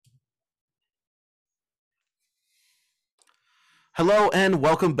Hello and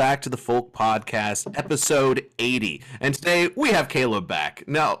welcome back to the Folk Podcast, episode 80. And today we have Caleb back.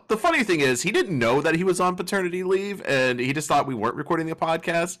 Now, the funny thing is, he didn't know that he was on paternity leave, and he just thought we weren't recording the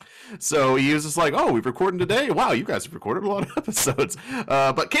podcast. So he was just like, oh, we're recording today? Wow, you guys have recorded a lot of episodes.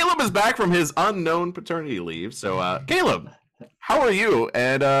 But Caleb is back from his unknown paternity leave. So, Caleb, how are you?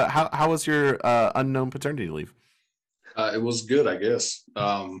 And how was your unknown paternity leave? It was good, I guess.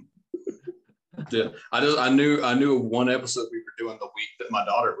 Yeah, I knew of one episode we were doing the week that my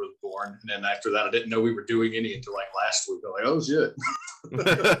daughter was born, and then after that, I didn't know we were doing any until like last week. I'm like, oh shit.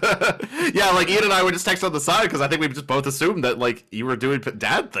 Yeah, like Ian and I would just text on the side because I think we just both assumed that like you were doing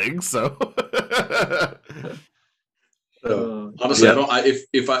dad things. So honestly, yeah.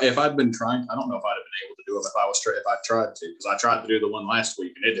 If I'd been trying, I don't know if I'd have been able to do it if I tried to, because I tried to do the one last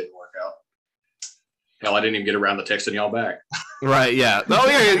week and it didn't work out. Hell, I didn't even get around to texting y'all back. Right, yeah. Oh,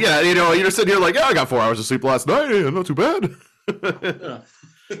 yeah. You know, you're just sitting here like, yeah, I got 4 hours of sleep last night. Not too bad. Yeah.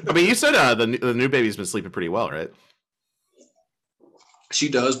 I mean, you said the new baby's been sleeping pretty well, right? She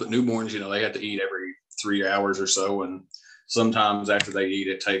does, but newborns, they have to eat every 3 hours or so. And sometimes after they eat,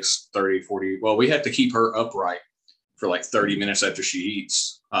 it takes 30, 40. Well, we have to keep her upright for like 30 minutes after she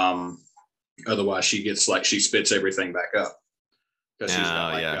eats. Otherwise, she spits everything back up. Because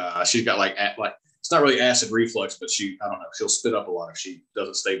she's got like it's not really acid reflux, but I don't know, she'll spit up a lot if she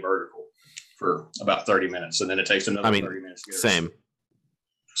doesn't stay vertical for about 30 minutes. And then it takes another 30 minutes to get her. Same.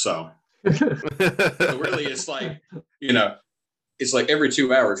 So really it's like, it's like every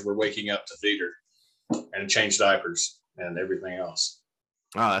 2 hours we're waking up to feed her and change diapers and everything else.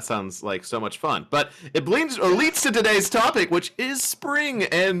 Oh, that sounds like so much fun. But it leads to today's topic, which is spring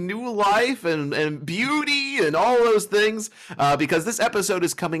and new life and beauty and all those things. Because this episode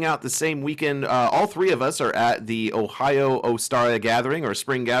is coming out the same weekend. All three of us are at the Ohio Ostara Gathering or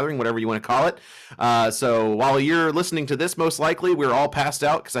Spring Gathering, whatever you want to call it. So while you're listening to this, most likely we're all passed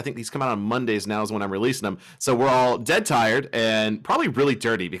out because I think these come out on Mondays now is when I'm releasing them. So we're all dead tired and probably really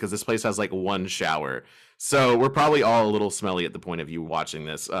dirty because this place has like one shower. So we're probably all a little smelly at the point of you watching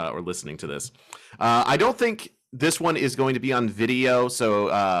this or listening to this. I don't think this one is going to be on video. So,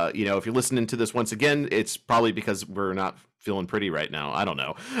 if you're listening to this once again, it's probably because we're not feeling pretty right now. I don't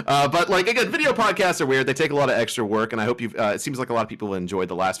know. But like, again, video podcasts are weird. They take a lot of extra work. And I hope it seems like a lot of people have enjoyed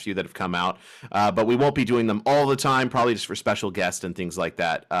the last few that have come out. But we won't be doing them all the time, probably just for special guests and things like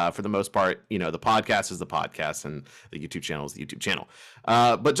that. For the most part, the podcast is the podcast and the YouTube channel is the YouTube channel.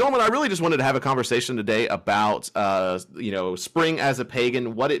 But gentlemen, I really just wanted to have a conversation today about, spring as a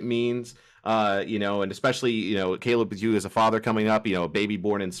pagan, what it means, and especially, Caleb, with you as a father coming up, a baby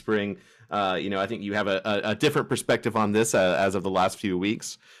born in spring. I think you have a different perspective on this as of the last few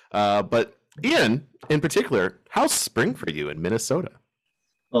weeks. But Ian, in particular, how's spring for you in Minnesota?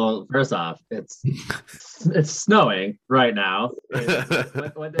 Well, first off, it's snowing right now.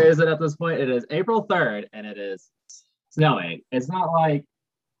 What day is it at this point? It is April 3rd, and it is snowing. It's not like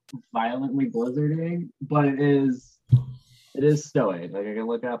violently blizzarding, but it is snowing. Like I can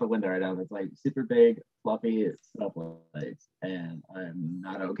look out the window right now, and it's like super big, fluffy snowflakes, and I'm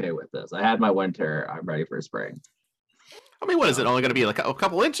not okay with this. I had my winter. I'm ready for spring. I mean, what is it? Only going to be like a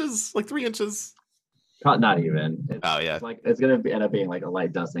couple inches, like 3 inches? Not even. It's going to end up being like a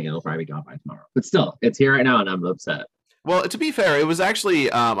light dusting. It'll probably be gone by tomorrow. But still, it's here right now, and I'm upset. Well, to be fair, it was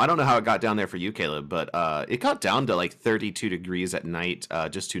actually, I don't know how it got down there for you, Caleb, but it got down to like 32 degrees at night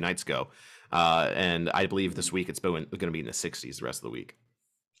just 2 nights ago. And I believe this week it's going to be in the 60s the rest of the week.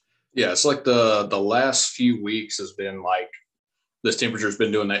 Yeah, it's like the last few weeks has been like this temperature's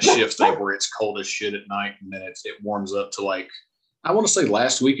been doing that shift thing where it's cold as shit at night and then it warms up to like, I want to say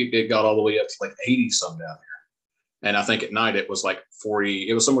last week it got all the way up to like 80 some down here. And I think at night it was like 40,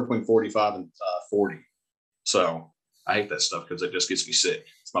 it was somewhere between 45 and 40. So I hate that stuff because it just gets me sick.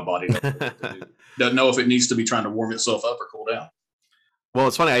 It's my body doesn't know if it needs to be trying to warm itself up or cool down. Well,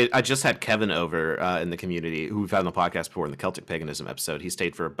 it's funny. I just had Kevin over in the community who we've had on the podcast before in the Celtic Paganism episode. He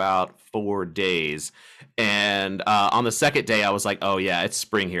stayed for about 4 days. And on the second day, I was like, oh, yeah, it's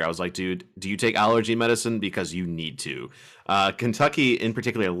spring here. I was like, dude, do you take allergy medicine? Because you need to. Kentucky, in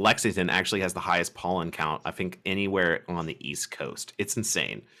particular, Lexington, actually has the highest pollen count, I think, anywhere on the East Coast. It's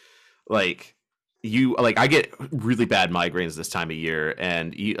insane. I get really bad migraines this time of year,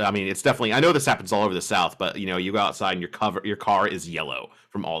 and it's definitely, I know this happens all over the South, but you go outside and your car is yellow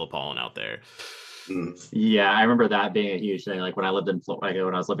from all the pollen out there. Yeah, I remember that being a huge thing. Like when I lived in when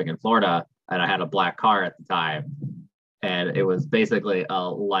I was living in Florida, and I had a black car at the time, and it was basically a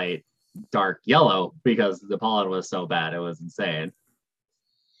light dark yellow because the pollen was so bad. It was insane.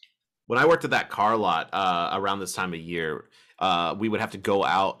 When I worked at that car lot around this time of year, we would have to go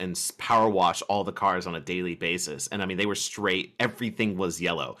out and power wash all the cars on a daily basis. And I mean, they were straight, everything was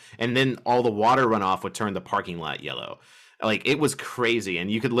yellow. And then all the water runoff would turn the parking lot yellow. Like, it was crazy. And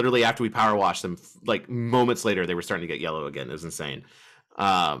you could literally, after we power washed them, like moments later, they were starting to get yellow again. It was insane.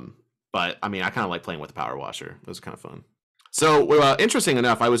 But I mean, I kind of like playing with the power washer. It was kind of fun. So interesting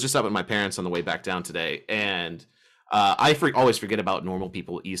enough, I was just up with my parents on the way back down today, and I always forget about normal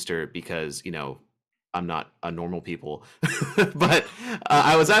people Easter because, you know, I'm not a normal people. But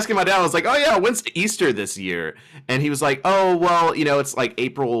I was asking my dad, I was like, oh yeah, when's Easter this year? And he was like, oh, well, you know, it's like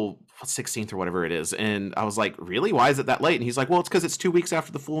April 16th or whatever it is. And I was like, really? Why is it that late? And he's like, well, it's because it's 2 weeks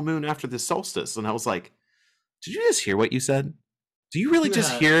after the full moon after the solstice. And I was like, did you just hear what you said? Do you really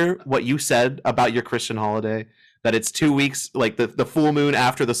just hear what you said about your Christian holiday? That it's 2 weeks, like the full moon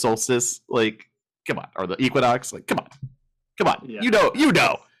after the solstice? Like, come on. Or the equinox? Like, come on. Yeah. You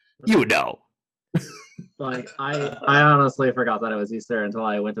know. Like, I honestly forgot that it was Easter until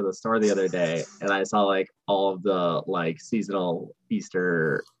I went to the store the other day and I saw like all of the like seasonal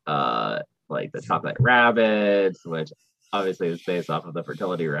Easter, like the chocolate rabbits, which obviously is based off of the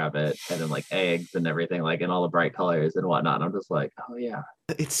fertility rabbit, and then like eggs and everything, like in all the bright colors and whatnot. And I'm just like, oh yeah.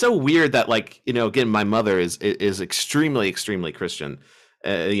 It's so weird that, like, you know, again, my mother is extremely, extremely Christian,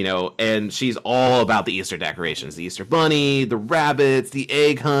 you know, and she's all about the Easter decorations, the Easter bunny, the rabbits, the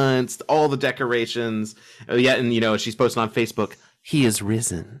egg hunts, all the decorations. Yeah, and you know, she's posting on Facebook, "He is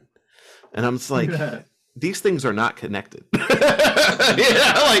risen," and I'm just like, these things are not connected.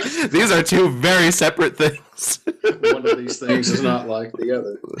 Yeah, like these are two very separate things. One of these things is not like the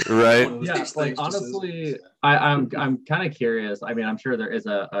other, right? Yeah, like honestly, I'm kind of curious. I mean, I'm sure there is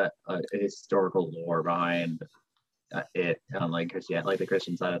a historical lore behind it on like Christianity, like the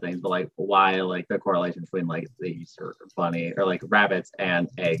Christian side of things, but like why like the correlation between like the Easter bunny or like rabbits and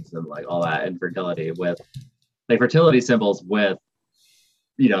eggs and like all that and fertility with like fertility symbols with,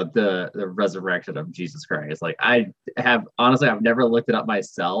 you know, the resurrection of Jesus Christ. Like I've never looked it up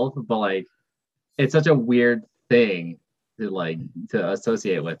myself, but like it's such a weird thing to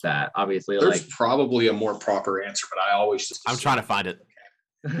associate with that. Obviously, there's probably a more proper answer, but I always just I'm trying to find it.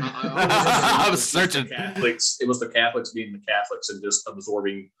 I was searching. Catholics. It was the Catholics being the Catholics and just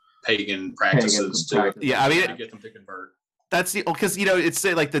absorbing pagan practices to get them to convert. That's because you know it's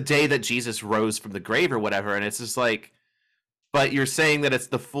like the day that Jesus rose from the grave or whatever, and it's just like. But you're saying that it's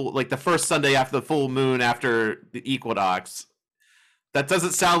the first Sunday after the full moon after the equinox. That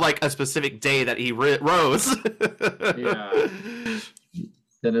doesn't sound like a specific day that he rose. Yeah.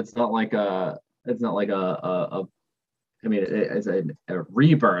 Then it's not like a. I mean, it's a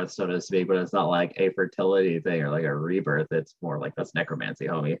rebirth, so to speak, but it's not like a fertility thing or like a rebirth. It's more like that's necromancy,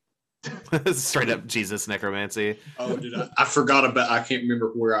 homie. Straight up Jesus necromancy. Oh, I forgot about. I can't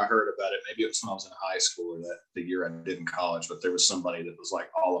remember where I heard about it. Maybe it was when I was in high school or the year I did in college. But there was somebody that was like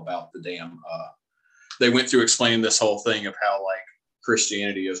all about the damn. They went through explaining this whole thing of how like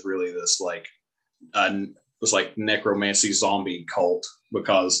Christianity is really this like was like necromancy zombie cult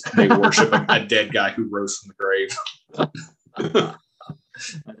because they worship a dead guy who rose from the grave.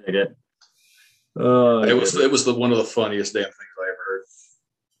 I dig it. It was one of the funniest damn things I ever heard.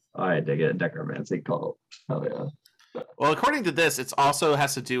 I dig it. Necromancy cult. Oh yeah. Well, according to this, it also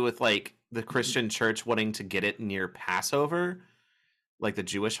has to do with like the Christian church wanting to get it near Passover, like the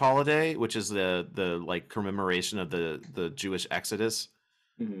Jewish holiday, which is the like commemoration of the Jewish Exodus.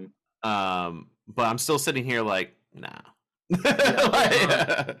 Mm-hmm. But I'm still sitting here like, nah.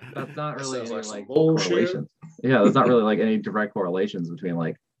 That's not really any like correlations. Yeah, there's not really like any direct correlations between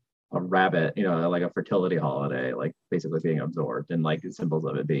like a rabbit, you know, like a fertility holiday, like basically being absorbed and like the symbols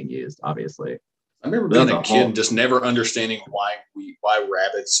of it being used, obviously. I remember being a kid just never understanding why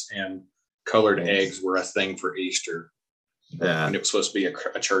rabbits and colored eggs were a thing for Easter. Yeah. And it was supposed to be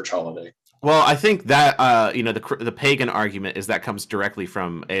a church holiday. Well, I think that you know, the pagan argument is that comes directly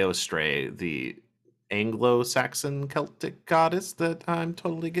from Eostre, the Anglo-Saxon Celtic goddess that I'm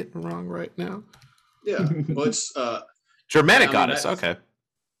totally getting wrong right now. Yeah, well, it's Germanic goddess. Okay.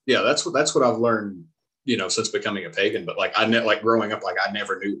 Yeah, that's what I've learned, you know, since becoming a pagan. But like like growing up, like I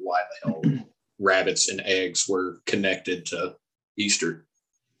never knew why the hell rabbits and eggs were connected to Easter.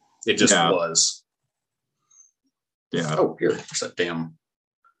 It just was. Yeah. Oh, here, there's that damn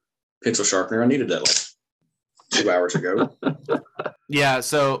pencil sharpener. I needed that like 2 hours ago. Yeah,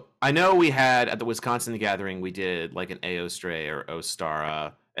 so I know we had at the Wisconsin Gathering, we did like an Eostre or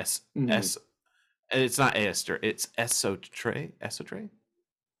Ostara. It's not Eostre, it's Esotre. Esotre?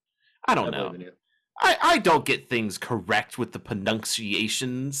 I don't know. I don't get things correct with the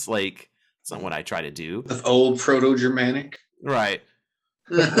pronunciations. Like, it's not what I try to do. Of old Proto-Germanic. Right.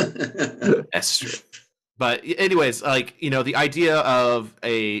 Estre. But anyways, like, the idea of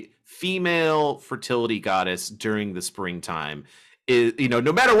a female fertility goddess during the springtime is,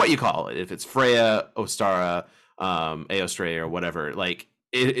 no matter what you call it, if it's Freya, Ostara, Eostrea, or whatever, like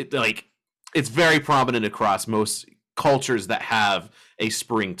like it's very prominent across most cultures that have a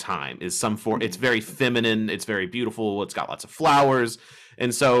springtime. Is some form. It's very feminine. It's very beautiful. It's got lots of flowers,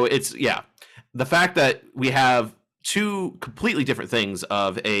 and so it's the fact that we have two completely different things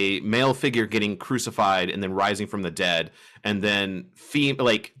of a male figure getting crucified and then rising from the dead, and then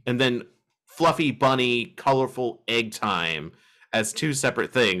and then fluffy bunny colorful egg time as two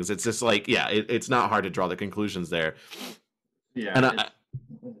separate things. It's just like, it's not hard to draw the conclusions there. And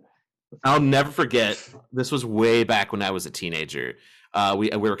I'll never forget, this was way back when I was a teenager. We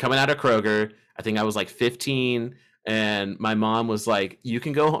were coming out of Kroger. I think I was like 15. And my mom was like, you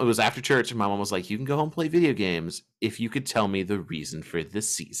can go home. It was after church. And my mom was like, you can go home and play video games if you could tell me the reason for this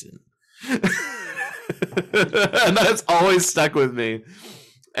season. And that's always stuck with me.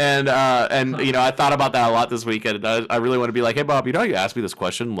 And I thought about that a lot this weekend. And I really want to be like, hey, Bob, you asked me this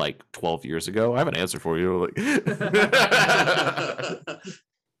question like 12 years ago. I have an answer for you. Like,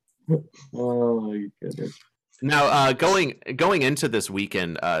 oh, my goodness. Now, going into this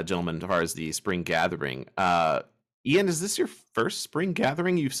weekend, gentlemen, as far as the spring gathering, Ian, is this your first spring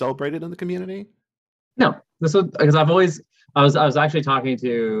gathering you've celebrated in the community? No, this was because I was actually talking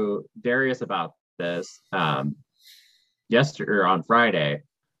to Darius about this yesterday or on Friday.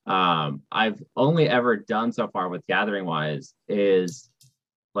 I've only ever done so far with gathering wise is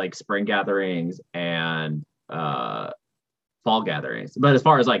like spring gatherings and fall gatherings. But as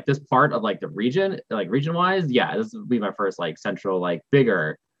far as like this part of like the region, like region wise, this would be my first like central like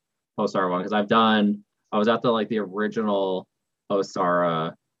bigger Ostara one, because I was at the original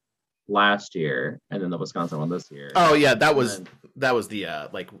Ostara last year, and then the Wisconsin one this year. Oh yeah, that was the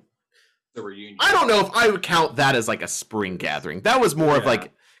the reunion. I don't know if I would count that as like a spring gathering. That was more of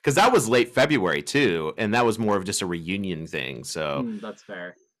like, because that was late February too, and that was more of just a reunion thing. So that's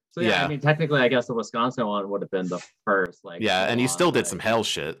fair. So I mean, technically, I guess the Wisconsin one would have been the first. Like, and you still did some hell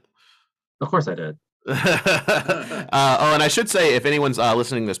shit. Of course, I did. And I should say, if anyone's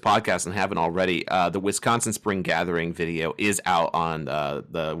listening to this podcast and haven't already, the Wisconsin Spring Gathering video is out on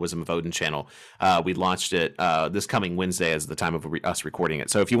the Wisdom of Odin channel. We launched it this coming Wednesday as the time of us recording it.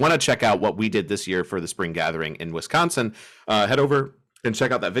 So if you want to check out what we did this year for the Spring Gathering in Wisconsin, head over and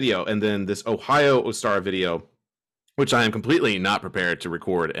check out that video. And then this Ohio Ostara video, which I am completely not prepared to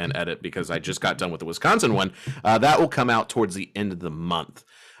record and edit because I just got done with the Wisconsin one, that will come out towards the end of the month.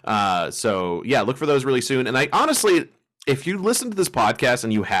 So look for those really soon. And I honestly, if you listen to this podcast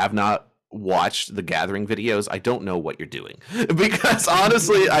and you have not watched the gathering videos, I don't know what you're doing, because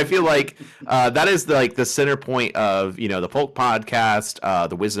honestly, I feel like that is the center point of the Folk podcast,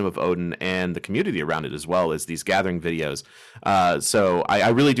 the Wisdom of Odin, and the community around it as well, as these gathering videos. So I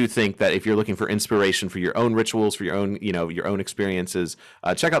really do think that if you're looking for inspiration for your own rituals, for your own your own experiences,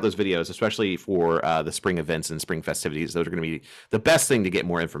 check out those videos, especially for the spring events and spring festivities. Those are going to be the best thing to get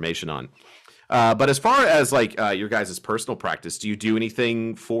more information on. But as far as your guys' personal practice, do you do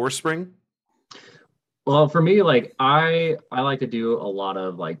anything for spring? Well, for me, I like to do a lot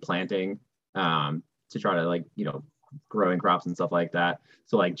of planting to try to growing crops and stuff like that.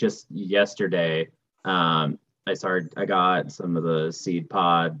 So just yesterday, I got some of the seed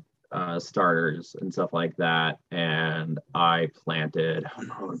pod starters and stuff like that, and I planted.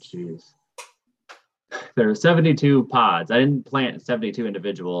 Oh, jeez. There were 72 pods. I didn't plant 72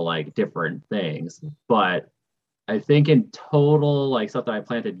 individual different things, but I think in total, stuff that I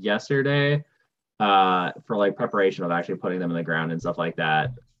planted yesterday, for preparation of actually putting them in the ground and stuff like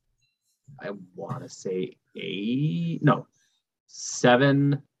that, I want to say 8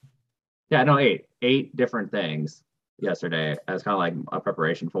 different things yesterday as kind of a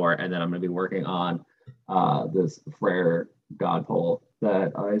preparation for it. And then I'm going to be working on this Freyr god pole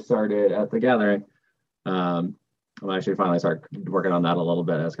that I started at the gathering. I'm actually finally start working on that a little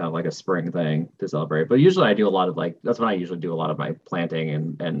bit as kind of a spring thing to celebrate. But usually I do a lot of that's when I usually do a lot of my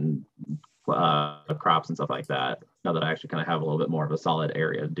planting and crops and stuff like that, now that I actually kind of have a little bit more of a solid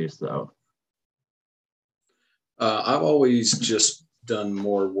area to do so. I've always just done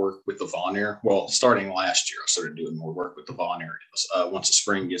more work with the Vanir. Well, starting last year, I started doing more work with the Vanir. Once the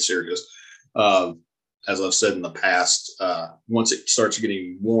spring gets here, because as I've said in the past, once it starts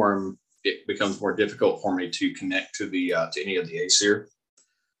getting warm, it becomes more difficult for me to connect to the to any of the Aesir.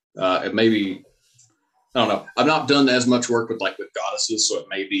 It may be, I don't know. I've not done as much work with goddesses, so it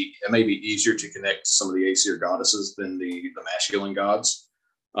may be easier to connect to some of the Aesir goddesses than the masculine gods.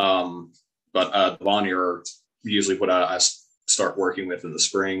 But the Vanir are usually what I start working with in the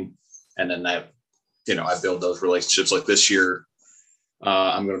spring, and then that I build those relationships. Like this year,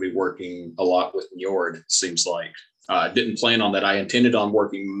 I'm going to be working a lot with Njord. It seems like I didn't plan on that. I intended on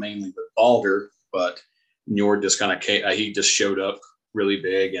working mainly with Balder, but Njord just kind of he just showed up really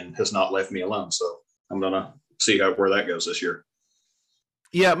big and has not left me alone. So I'm going to see where that goes this year.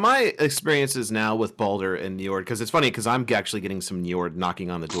 Yeah, my experiences now with Balder and Njord, because it's funny because I'm actually getting some Njord knocking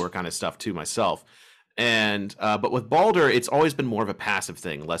on the door kind of stuff too myself. And but with Balder, it's always been more of a passive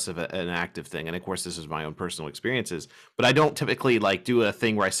thing, less of an active thing. And of course, this is my own personal experiences. But I don't typically like do a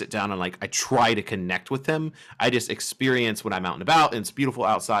thing where I sit down and like I try to connect with him. I just experience when I'm out and about, and it's beautiful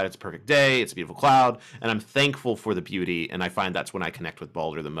outside. It's a perfect day. It's a beautiful cloud, and I'm thankful for the beauty. And I find that's when I connect with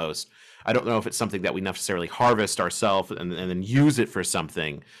Balder the most. I don't know if it's something that we necessarily harvest ourselves and then use it for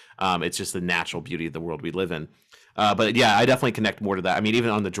something. It's just the natural beauty of the world we live in. But yeah, I definitely connect more to that. I mean,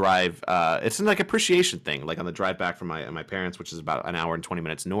 even on the drive, it's an like appreciation thing. Like on the drive back from my parents, which is about an hour and 20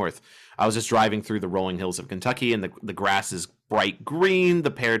 minutes north, I was just driving through the rolling hills of Kentucky, and the grass is bright green.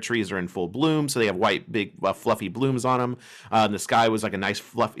 The pear trees are in full bloom, so they have white, big, fluffy blooms on them. And the sky was like a nice,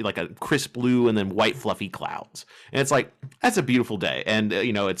 fluffy, like a crisp blue, and then white, fluffy clouds. And it's like that's a beautiful day. And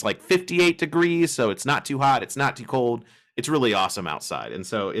it's like 58 degrees, so it's not too hot, it's not too cold. It's really awesome outside. And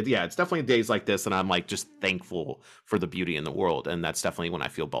so it's definitely days like this and I'm like just thankful for the beauty in the world, and that's definitely when I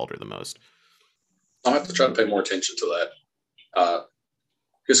feel Balder the most. I'll have to try to pay more attention to that,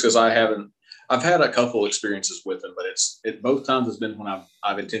 just because I've had a couple experiences with him, but it both times has been when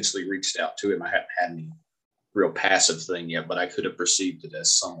I've intentionally reached out to him. I haven't had any real passive thing yet, but I could have perceived it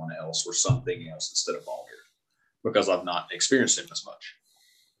as someone else or something else instead of Balder because I've not experienced him as much.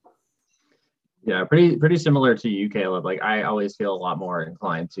 Yeah, pretty similar to you, Caleb. Like I always feel a lot more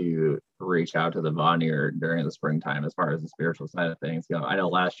inclined to reach out to the Vanir during the springtime as far as the spiritual side of things go. I know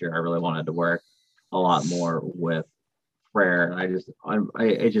last year I really wanted to work a lot more with Freyr, and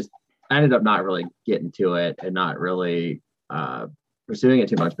I just ended up not really getting to it and not really pursuing it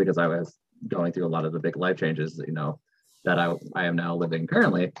too much because I was going through a lot of the big life changes, that I am now living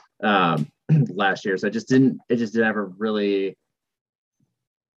currently last year. So it just didn't ever really.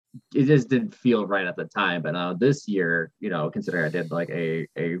 It just didn't feel right at the time. But this year, considering I did like a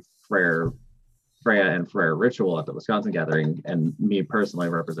Freya and Freyr ritual at the Wisconsin gathering, and me personally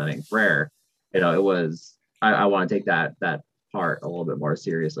representing Freyr, it was I want to take that part a little bit more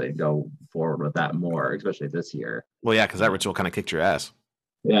seriously and go forward with that more, especially this year. Well, yeah, because that ritual kind of kicked your ass.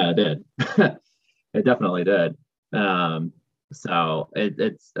 Yeah, it did. It definitely did. So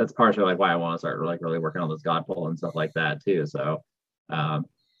that's partially like why I want to start like really working on this God pull and stuff like that too. So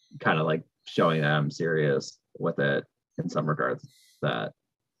kind of like showing that I'm serious with it in some regards.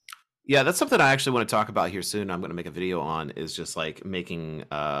 Yeah, that's something I actually want to talk about here soon. I'm going to make a video on is just like making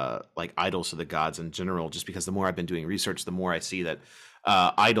like idols to the gods in general, just because the more I've been doing research, the more I see that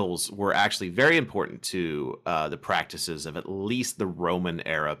idols were actually very important to the practices of at least the Roman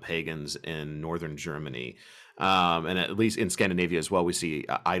era pagans in northern Germany. And at least in Scandinavia as well, we see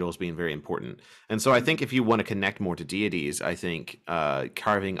idols being very important. And so I think if you want to connect more to deities, I think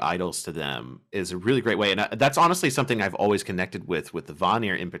carving idols to them is a really great way. And that's honestly something I've always connected with the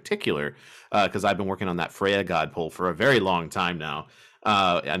Vanir in particular, because I've been working on that Freya god pull for a very long time now.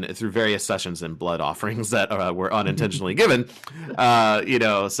 And through various sessions and blood offerings that were unintentionally given,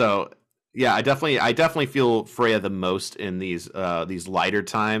 so yeah, I definitely feel Freya the most in these lighter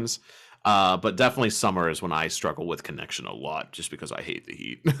times. But definitely summer is when I struggle with connection a lot, just because I hate the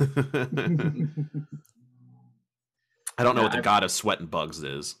heat. I don't know what the god of sweat and bugs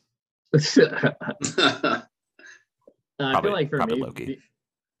is. I feel like for me, Loki.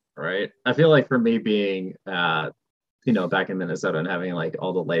 Right? I feel like for me being, back in Minnesota and having like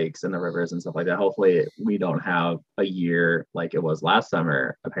all the lakes and the rivers and stuff like that, hopefully we don't have a year like it was last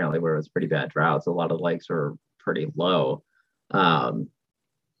summer, apparently, where it was pretty bad droughts. A lot of lakes were pretty low.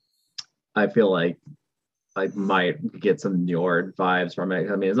 I feel like I might get some Njord vibes from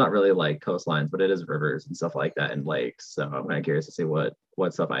it. I mean, it's not really like coastlines, but it is rivers and stuff like that and lakes. So I'm kind of curious to see what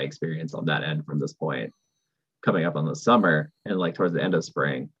stuff I experience on that end from this point coming up on the summer and like towards the end of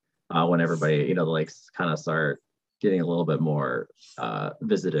spring, when everybody, the lakes kind of start getting a little bit more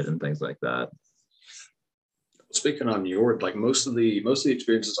visited and things like that. Speaking on Njord, like most of the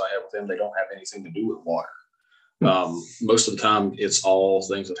experiences I have with them, they don't have anything to do with water. Most of the time, it's all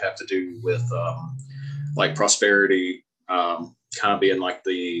things that have to do with like prosperity, kind of being like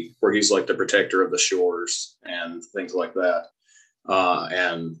where he's like the protector of the shores and things like that.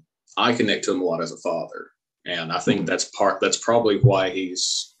 And I connect to him a lot as a father, and I think that's probably why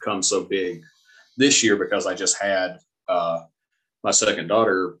he's come so big this year, because I just had my second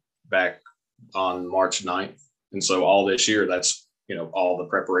daughter back on March 9th, and so all this year that's all the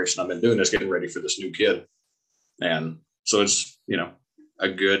preparation I've been doing is getting ready for this new kid. And so it's, a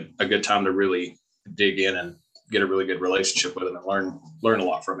good time to really dig in and get a really good relationship with him and learn a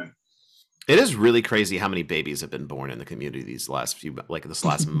lot from him. It is really crazy how many babies have been born in the community this last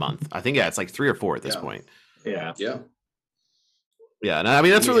month. I think, it's like 3 or 4 at this point. Yeah. Yeah. Yeah. And I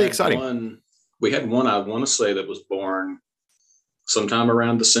mean, that's really exciting. We had one, I want to say, that was born sometime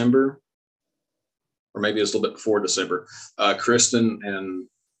around December, or maybe it's a little bit before December. Kristen and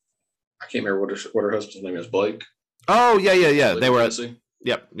I can't remember what her husband's name is, Blake. Oh, yeah. They were.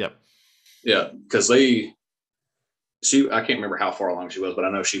 Yep. Yeah, because I can't remember how far along she was, but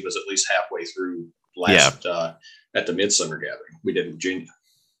I know she was at least halfway through at the midsummer gathering we did in Virginia.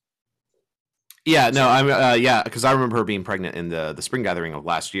 Yeah, no, because I remember her being pregnant in the spring gathering of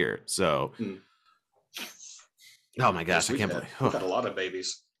last year. So, oh my gosh, I can't believe we've had a lot of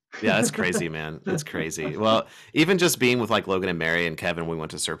babies. Yeah, that's crazy, man. It's crazy. Well, even just being with like Logan and Mary and Kevin, we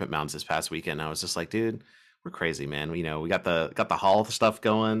went to Serpent Mountains this past weekend. I was just like, dude, we're crazy, man. We got the hall stuff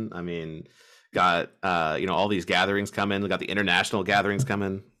going. I mean, got all these gatherings coming. We got the international gatherings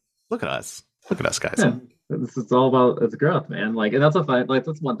coming. Look at us guys. Yeah. It's all about its growth, man. Like, and that's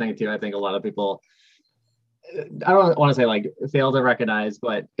that's one thing too. I think a lot of people, I don't want to say like fail to recognize,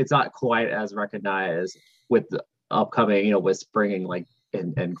 but it's not quite as recognized with the upcoming, with springing like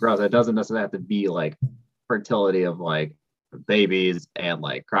and growth. It doesn't necessarily have to be like fertility of like babies and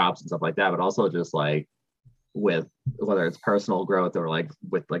like crops and stuff like that, but also just like with whether it's personal growth or like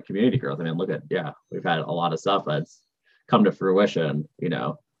with like community growth. I mean, we've had a lot of stuff that's come to fruition,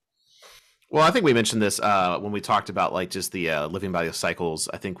 Well, I think we mentioned this when we talked about like just the living by the cycles.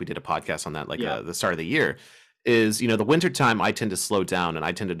 I think we did a podcast on that, the start of the year. Is the winter time I tend to slow down and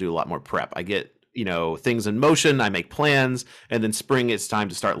I tend to do a lot more prep. I get things in motion. I make plans, and then spring it's time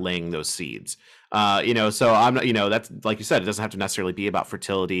to start laying those seeds. So I'm not, that's like you said, it doesn't have to necessarily be about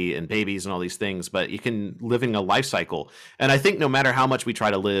fertility and babies and all these things, but you can living a life cycle. And I think no matter how much we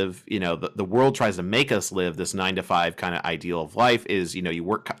try to live, the world tries to make us live this 9-to-5 kind of ideal of life is, you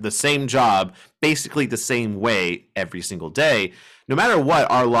work the same job, basically the same way every single day. No matter what,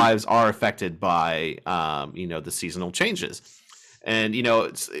 our lives are affected by, the seasonal changes. And,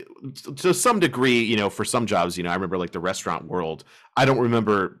 it's, to some degree, for some jobs, I remember like the restaurant world, I don't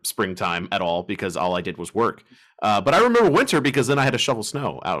remember springtime at all because all I did was work. But I remember winter because then I had to shovel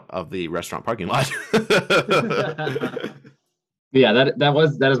snow out of the restaurant parking lot. Yeah,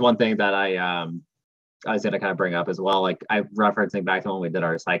 that is one thing that I was going to kind of bring up as well. Like I'm referencing back to when we did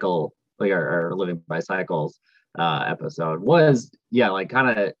our cycle, like our living by cycles episode was, like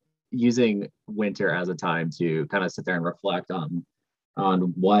kind of using winter as a time to kind of sit there and reflect on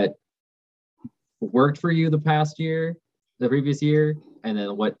what worked for you the previous year, and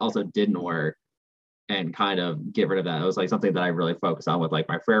then what also didn't work, and kind of get rid of that. It was like something that I really focused on with like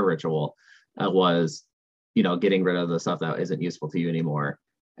my Freyr ritual was, getting rid of the stuff that isn't useful to you anymore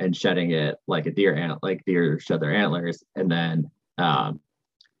and shedding it like a deer shed their antlers, and then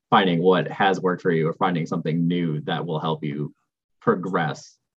finding what has worked for you or finding something new that will help you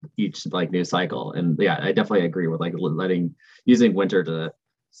progress each like new cycle. And yeah, I definitely agree with like using winter to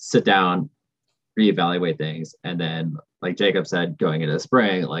sit down, reevaluate things, and then like Jacob said, going into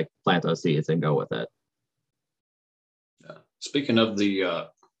spring, like plant those seeds and go with it. Yeah. Speaking of the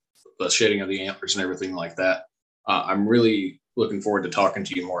shedding of the antlers and everything like that, I'm really looking forward to talking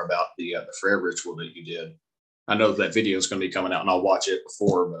to you more about the Freyr ritual that you did. I know that video is going to be coming out and I'll watch it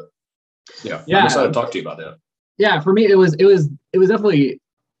before, but I'm excited to talk to you about that. Yeah, for me it was definitely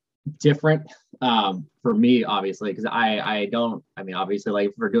different for me, obviously, because obviously, like,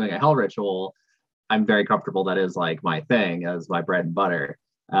 if we're doing a hell ritual, I'm very comfortable. That is like my thing, as my bread and butter,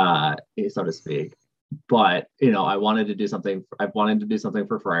 so to speak. But I wanted to do something. I've wanted to do something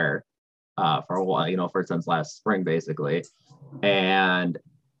for Freyr for a while, since last spring, basically. And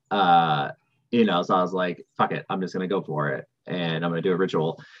so I was like, fuck it, I'm just gonna go for it, and I'm gonna do a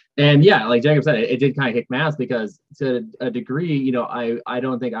ritual. And yeah, like Jacob said, it did kind of kick my ass because to a degree, I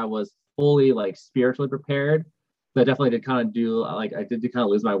don't think I was fully like spiritually prepared. So I definitely did kind of do like I did kind of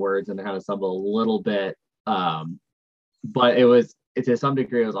lose my words and kind of stumble a little bit. But to some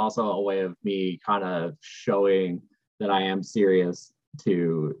degree, it was also a way of me kind of showing that I am serious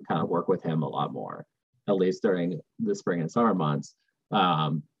to kind of work with him a lot more, at least during the spring and summer months.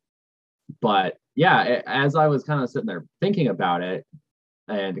 But yeah, as I was kind of sitting there thinking about it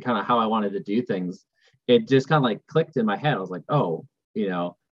and kind of how I wanted to do things, it just kind of like clicked in my head. I was like, oh,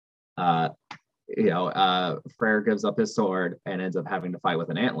 Freyr gives up his sword and ends up having to fight with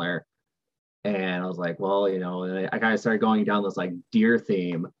an antler. And I was like, well, I kind of started going down this like deer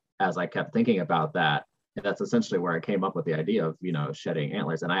theme as I kept thinking about that. And that's essentially where I came up with the idea of, shedding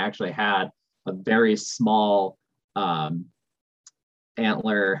antlers. And I actually had a very small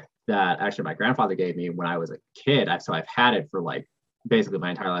antler that actually my grandfather gave me when I was a kid. So I've had it for like basically my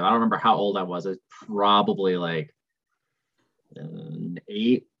entire life. I don't remember how old I was. It's probably like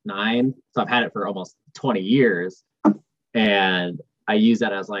 8, 9. So I've had it for almost 20 years. And I use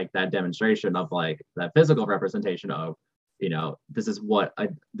that as like that demonstration of like that physical representation of, this is what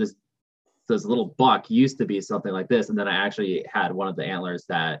this little buck used to be something like this. And then I actually had one of the antlers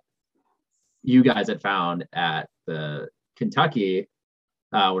that you guys had found at the Kentucky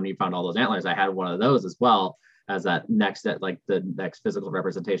when you found all those antlers. I had one of those as well as that the next physical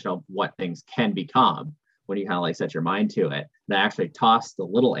representation of what things can become when you kind of like set your mind to it. And I actually tossed the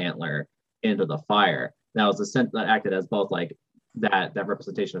little antler into the fire. That was the sense that acted as both like that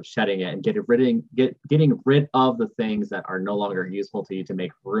representation of shedding it and getting rid of the things that are no longer useful to you to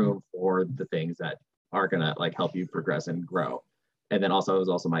make room for the things that are gonna like help you progress and grow. And then also it was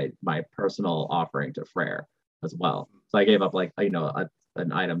also my personal offering to Freyr as well. So I gave up like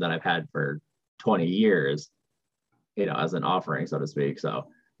an item that I've had for 20 years, as an offering, so to speak. So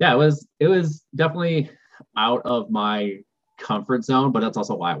yeah, it was definitely out of my comfort zone, but that's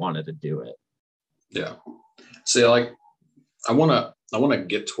also why I wanted to do it. Yeah. See, like I want to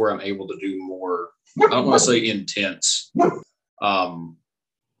get to where I'm able to do more. I don't want to say intense,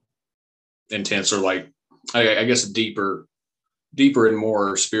 intense or like I guess deeper and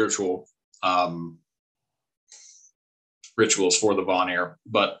more spiritual rituals for the Von Air.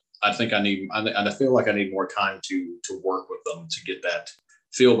 But I think I feel like I need more time to work with them to get that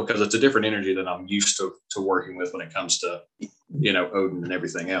feel, because it's a different energy than I'm used to working with when it comes to Odin and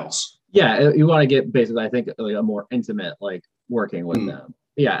everything else. Yeah, you want to get basically, I think, like a more intimate like working with them.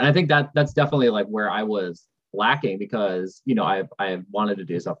 Yeah, and I think that's definitely like where I was lacking, because I've wanted to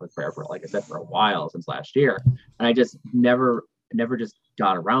do stuff with Freyr for, like I said, for a while, since last year, and I just never just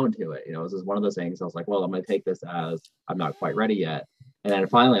got around to it. It was just one of those things. I was like, well, I'm gonna take this as I'm not quite ready yet. And then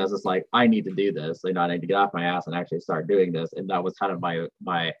finally I was just like, I need to do this. I need to get off my ass and actually start doing this. And that was kind of my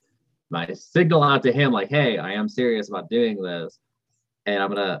signal out to him, like, hey, I am serious about doing this, and I'm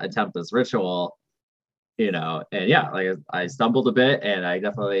gonna attempt this ritual. And yeah, like I stumbled a bit, and I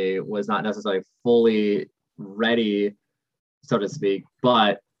definitely was not necessarily fully ready, so to speak,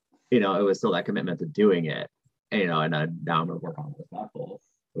 but it was still that commitment to doing it. And now I'm gonna work on this goal,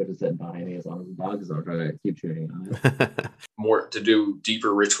 which is sitting behind me as long as the dog is. I'm trying to keep shooting on it. More to do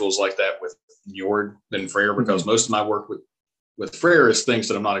deeper rituals like that with Njord than Freyr, because most of my work with Freyr is things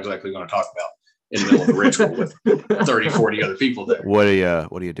that I'm not exactly going to talk about in the middle of the ritual with 30, 40 other people there. What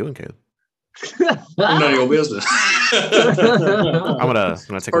are you doing, Caleb? None of your business. I'm gonna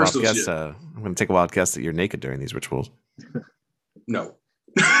take a wild guess. I'm gonna take a wild guess that you're naked during these rituals. No.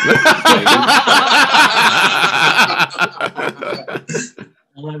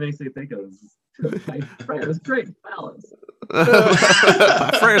 All that makes me think of Freyr's great Phallus.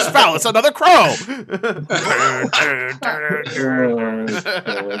 Freyr's Phallus, another crow.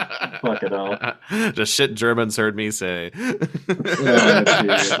 Fuck it all. Just shit Germans heard me say.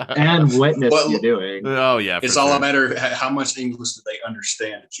 And witness you doing. Oh yeah, it's all a matter how much English do they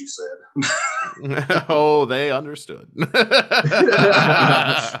understand that you said. Oh, they understood.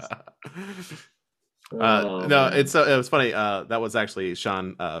 No, it was funny. That was actually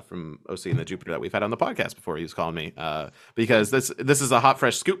Sean from OC and the Jupiter that we've had on the podcast before. He was calling me because this is a hot,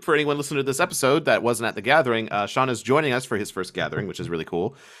 fresh scoop for anyone listening to this episode that wasn't at the gathering. Sean is joining us for his first gathering, which is really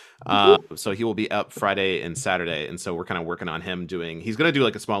cool. So he will be up Friday and Saturday, and so we're kind of working on him he's going to do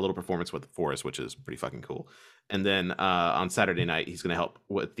like a small little performance with the forest, which is pretty fucking cool. And then on Saturday night, he's going to help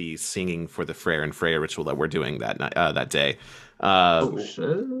with the singing for the Freyr and Freyr ritual that we're doing that day. Oh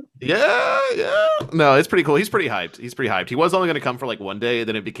shit! Yeah. No, it's pretty cool. He's pretty hyped. He was only going to come for like one day,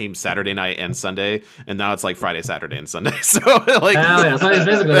 then it became Saturday night and Sunday, and now it's like Friday, Saturday, and Sunday. So like, so he's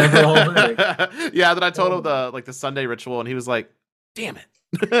basically there for the whole thing. Yeah. Then I told him the Sunday ritual, and he was like, "Damn it."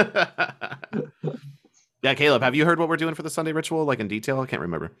 Yeah, Caleb, have you heard what we're doing for the Sunday ritual, like in detail? I can't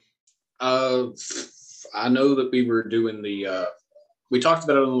remember. I know that we were doing we talked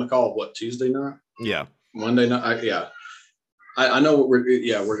about it on the call. What, Tuesday night? Yeah. Monday night. Yeah. I know what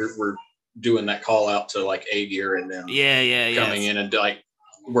we're doing that call out to like Aegir, and then coming in and like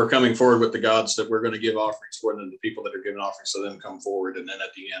we're coming forward with the gods that we're going to give offerings for, and then the people that are giving offerings to them come forward, and then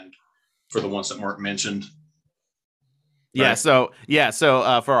at the end for the ones that weren't mentioned. Yeah. Right.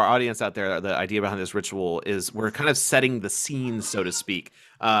 So for our audience out there, the idea behind this ritual is we're kind of setting the scene, so to speak.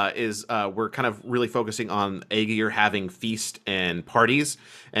 We're kind of really focusing on Aegir having feast and parties,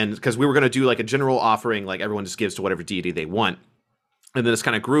 and because we were going to do like a general offering, like everyone just gives to whatever deity they want. And then this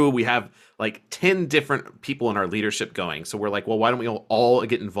kind of grew. We have like 10 different people in our leadership going. So we're like, well, why don't we all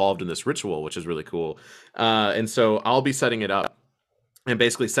get involved in this ritual, which is really cool. And so I'll be setting it up and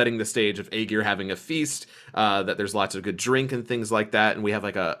basically setting the stage of Aegir having a feast, that there's lots of good drink and things like that. And we have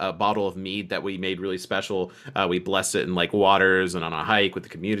like a bottle of mead that we made really special. We bless it in like waters and on a hike with the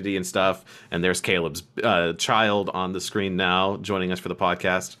community and stuff. And there's Caleb's child on the screen now joining us for the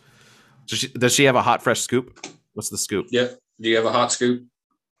podcast. Does she have a hot, fresh scoop? What's the scoop? Yep. Do you have a hot scoop?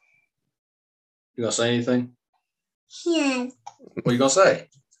 You gonna say anything? Yes. What are you gonna say?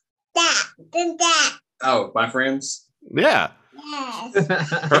 That. Oh, my friends? Yeah. Yes.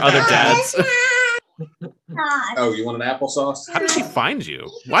 Her other dads. Oh, you want an applesauce? How did she find you?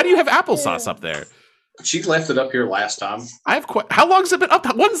 Why do you have applesauce up there? She left it up here last time. How long's it been up?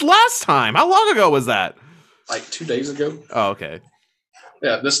 When's last time? How long ago was that? Like 2 days ago. Oh, okay.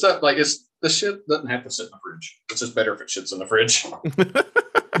 Yeah, this stuff, like, this shit doesn't have to sit in the fridge. It's just better if it sits in the fridge. Here.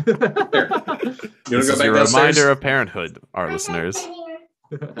 You This want to go is back your downstairs? reminder of parenthood, our listeners.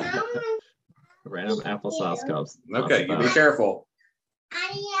 Random applesauce cups. Okay, you be careful.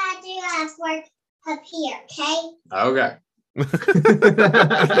 I need to do work up here, Okay.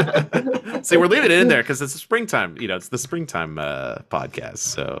 See, we're leaving it in there because it's springtime. You know, it's the springtime podcast,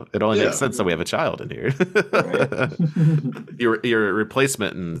 so it only makes sense that we have a child in here. Your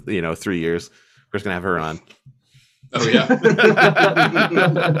replacement in 3 years. We're just gonna have her on. Oh yeah.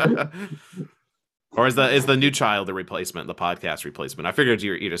 Or is the new child the replacement, the podcast replacement? I figured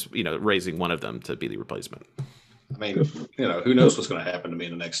you're just raising one of them to be the replacement. I mean, who knows what's going to happen to me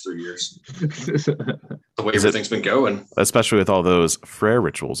in the next 3 years? The way everything's been going. Especially with all those Freyr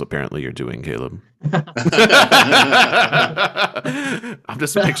rituals apparently you're doing, Caleb. I'm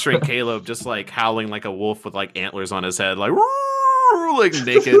just picturing Caleb just like howling like a wolf with like antlers on his head, like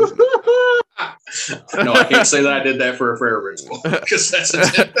naked. No, I can't say that I did that for a Freyr ritual because that's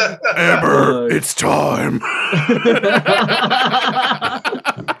Amber, it's time.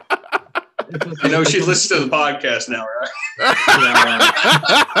 I know she listens to the podcast now, right?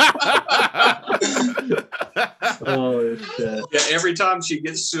 Oh shit! Yeah, every time she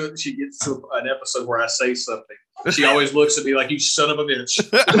gets to an episode where I say something, she always looks at me like, "You son of a bitch!"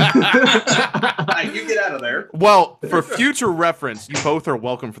 Hey, you get out of there. Well, for future reference, you both are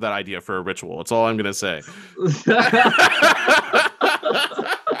welcome for that idea for a ritual. That's all I'm gonna say.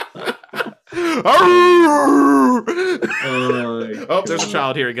 Oh, there's a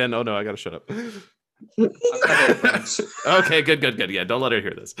child here again. Oh no, I gotta shut up. Okay, good. Yeah, don't let her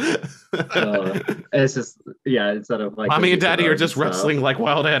hear this. It's just instead of like Mommy and Daddy are just wrestling like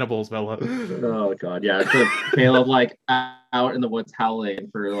wild animals, Bella. Oh god, yeah. So Caleb like out in the woods howling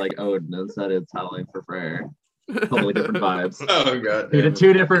for like Odin instead it's howling for Freyr. Totally different vibes. Oh god.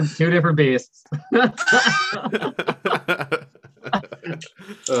 Two different beasts.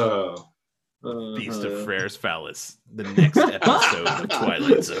 Oh. Beast of Freyr's Phallus, the next episode of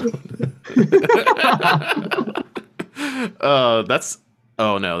Twilight Zone.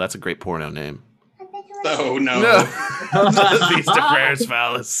 That's a great porno name. Oh no. Beast of Freyr's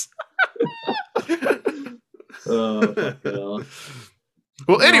Phallus.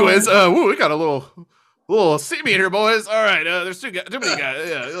 Well, anyways, we got a little see me here, boys. All right, there's too many guys.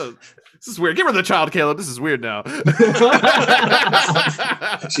 Yeah, this is weird. Give her the child, Caleb. This is weird now.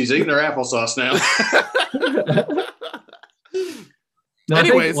 She's eating her applesauce now. No,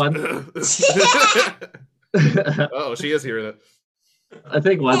 anyways, oh, she is hearing it. I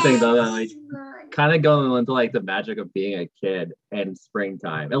think one thing though, that like kind of going into like the magic of being a kid and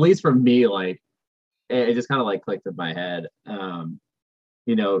springtime, at least for me, like it just kind of like clicked in my head.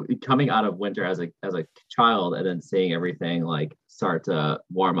 Coming out of winter as a child and then seeing everything like start to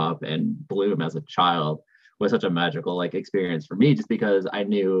warm up and bloom as a child was such a magical like experience for me, just because I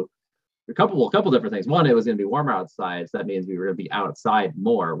knew a couple different things. One, it was going to be warmer outside, so that means we were going to be outside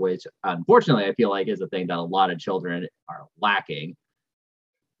more, which unfortunately I feel like is a thing that a lot of children are lacking.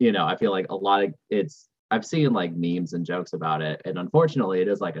 I feel like I've seen like memes and jokes about it, and unfortunately it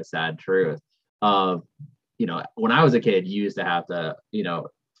is like a sad truth of when I was a kid, you used to have to,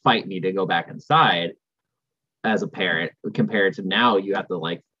 fight me to go back inside as a parent, compared to now you have to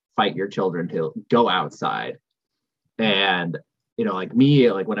like fight your children to go outside. And, like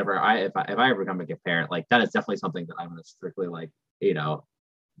me, like whenever if I ever become a parent, like that is definitely something that I'm going to strictly like,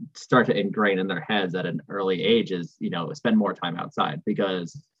 start to ingrain in their heads at an early age is, spend more time outside,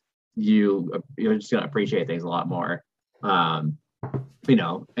 because you're just going to appreciate things a lot more. And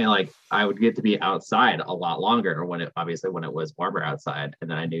like I would get to be outside a lot longer when it was warmer outside. And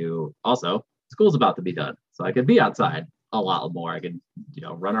then I knew also school's about to be done, so I could be outside a lot more. I could,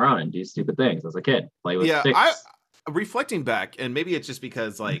 run around and do stupid things as a kid, play with sticks. reflecting back, and maybe it's just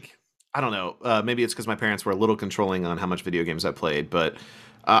because like I don't know, maybe it's because my parents were a little controlling on how much video games I played, but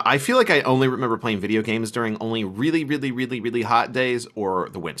I feel like I only remember playing video games during only really, really, really, really hot days or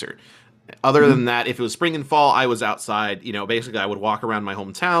the winter. Other than that, if it was spring and fall, I was outside. You know, basically, I would walk around my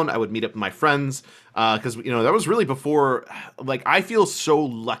hometown. I would meet up with my friends because you know that was really before. Like, I feel so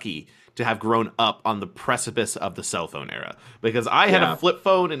lucky to have grown up on the precipice of the cell phone era because I had a flip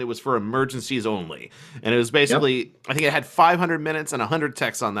phone and it was for emergencies only, and it was basically I think it had 500 minutes and 100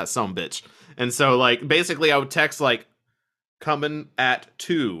 texts on that sumbitch, and so like basically I would text like coming at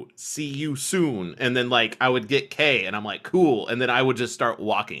 2, see you soon, and then like I would get K and I'm like cool, and then I would just start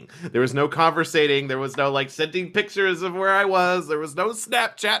walking. There was no conversating, there was no like sending pictures of where I was, there was no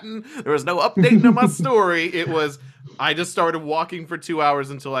Snapchatting, there was no updating on my story. It was I just started walking for 2 hours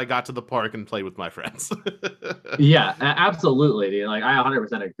until I got to the park and played with my friends. Yeah, absolutely, dude. Like I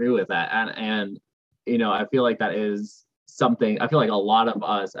 100% agree with that, and you know I feel like that is something. I feel like a lot of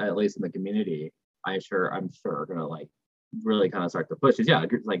us, at least in the community, I'm sure are gonna like really kind of start to push is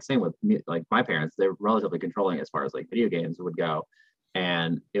like same with me, like my parents, they're relatively controlling as far as like video games would go,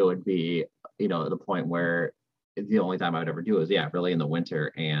 and it would be you know the point where the only time I would ever do it was really in the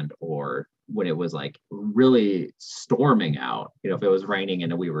winter and or when it was like really storming out, you know, if it was raining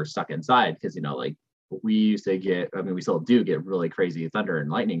and we were stuck inside because you know like we used to get, I mean we still do get really crazy thunder and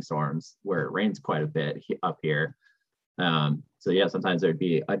lightning storms where it rains quite a bit up here. So yeah, sometimes there'd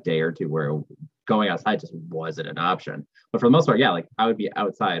be a day or two where going outside just wasn't an option. But for the most part, like I would be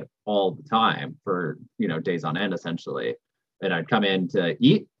outside all the time for, you know, days on end essentially. And I'd come in to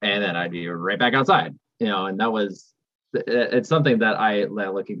eat and then I'd be right back outside, you know, and it's something that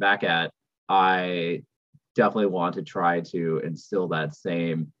looking back at, I definitely want to try to instill that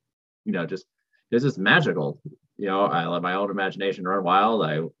same, you know, just this is magical. You know, I let my own imagination run wild.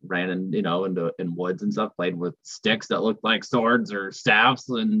 I ran in woods and stuff, played with sticks that looked like swords or staffs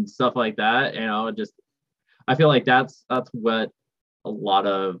and stuff like that. You know, just I feel like that's what a lot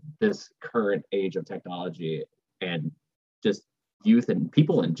of this current age of technology and just youth and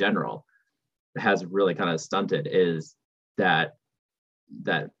people in general has really kind of stunted is that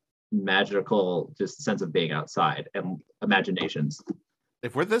magical just sense of being outside and imaginations.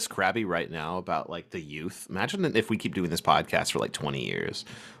 If we're this crabby right now about like the youth, imagine if we keep doing this podcast for like 20 years.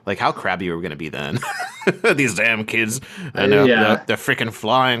 Like how crabby are we going to be then? These damn kids and their freaking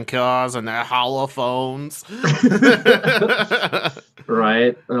flying cars and their holophones.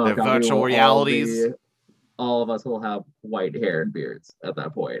 Right. Their virtual realities. All of us will have white hair and beards at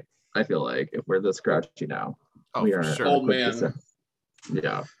that point. I feel like if we're this grouchy now. We are sure. Old man.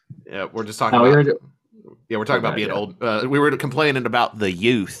 Yeah. Yeah, we're just talking about... we're talking about being old. We were complaining about the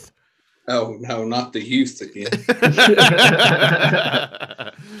youth. Oh no, not the youth again.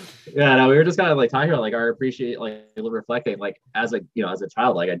 We were just kind of like talking about like our reflecting like as a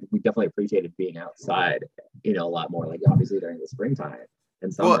child, like we definitely appreciated being outside, you know, a lot more. Like obviously during the springtime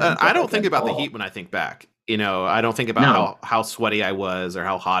and summer. Well, I don't think about the heat when I think back. You know, I don't think about how sweaty I was or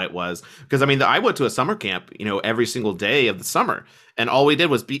how hot it was because I mean I went to a summer camp, you know, every single day of the summer. And all we did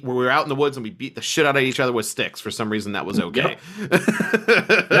was we were out in the woods and we beat the shit out of each other with sticks. For some reason, that was okay.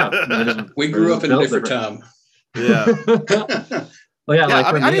 We grew up in a different time. Yeah. Well,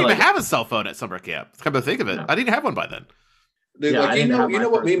 I didn't even have a cell phone at summer camp. Come to think of it, I didn't have one by then. Dude, you know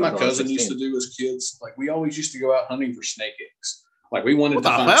what me and my cousin used to do as kids? Like we always used to go out hunting for snake eggs. Like we wanted to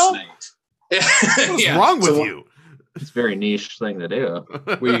hunt snakes. What's wrong with you? It's a very niche thing to do.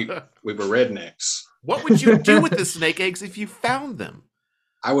 We were rednecks. What would you do with the snake eggs if you found them?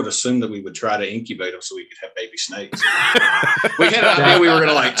 I would assume that we would try to incubate them so we could have baby snakes. We had an idea we were going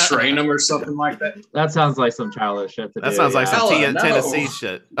to like train them or something like that. That sounds like some childish shit to do. That sounds like some Tennessee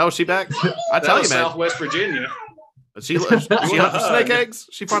shit. Oh, is she back? I tell you, man. Southwest Virginia. She hunted for snake eggs?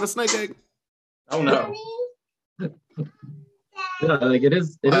 She found a snake egg? Oh no. Yeah, like it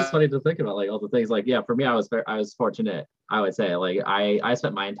is funny to think about like all the things like for me I was fortunate. I would say like I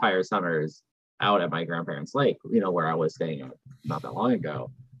spent my entire summers out at my grandparents' lake, you know, where I was staying not that long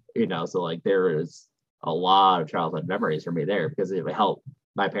ago, you know, so like there is a lot of childhood memories for me there because it would help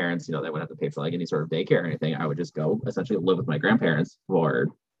my parents, you know, they wouldn't have to pay for like any sort of daycare or anything. I would just go essentially live with my grandparents for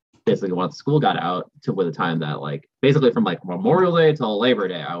basically once school got out to with the time that like basically from like Memorial Day till Labor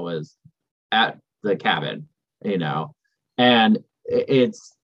Day I was at the cabin, you know, and we're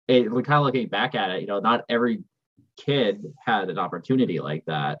kind of looking back at it, you know, not every kid had an opportunity like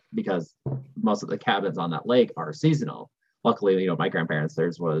that because most of the cabins on that lake are seasonal. Luckily, you know, my grandparents,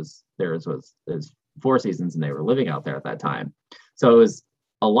 theirs was 4 seasons and they were living out there at that time. So it was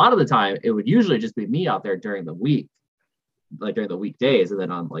a lot of the time it would usually just be me out there during the week, like during the weekdays, and then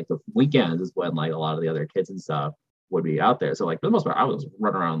on like the weekends is when like a lot of the other kids and stuff would be out there. So like for the most part, I was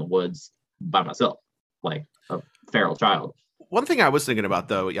running around in the woods by myself, like a feral child. One thing I was thinking about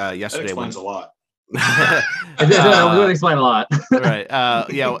though, That yesterday explains a lot. It would explain a lot.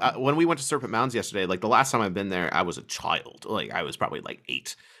 Right. When we went to Serpent Mounds yesterday, like the last time I've been there, I was a child. Like I was probably like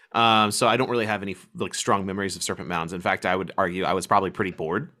 8. So I don't really have any like strong memories of Serpent Mounds. In fact, I would argue I was probably pretty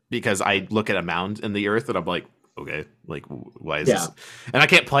bored because I look at a mound in the earth and I'm like, okay, like why is this? And I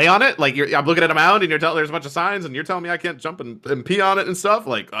can't play on it. Like I'm looking at a mound and you're telling there's a bunch of signs and you're telling me I can't jump and pee on it and stuff.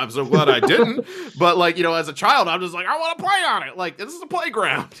 Like I'm so glad I didn't. But like, as a child, I'm just like, I want to play on it. Like this is a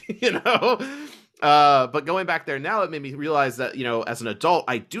playground, But going back there now, it made me realize that, as an adult,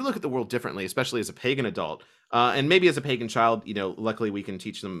 I do look at the world differently, especially as a pagan adult. And maybe as a pagan child, luckily we can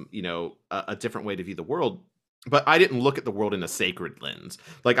teach them, a different way to view the world. But I didn't look at the world in a sacred lens.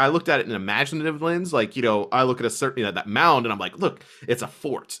 Like I looked at it in an imaginative lens. Like, I look at a certain, that mound and I'm like, look, it's a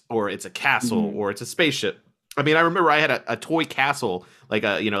fort or it's a castle or it's a spaceship. I mean, I remember I had a toy castle, like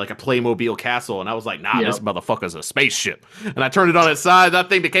a Playmobil castle. And I was like, this motherfucker's a spaceship. And I turned it on its side. That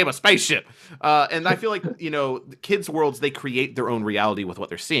thing became a spaceship. And I feel like, the kids' worlds, they create their own reality with what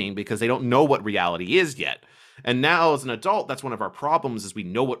they're seeing because they don't know what reality is yet. And now as an adult, that's one of our problems is we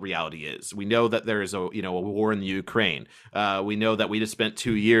know what reality is. We know that there is a war in the Ukraine. We know that we just spent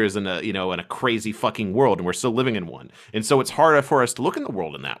 2 years in a crazy fucking world and we're still living in one. And so it's harder for us to look in the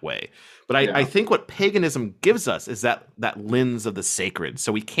world in that way. But I think what paganism gives us is that lens of the sacred.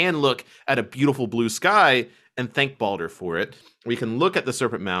 So we can look at a beautiful blue sky and thank Balder for it. We can look at the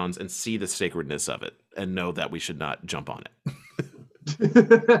Serpent Mounds and see the sacredness of it and know that we should not jump on it.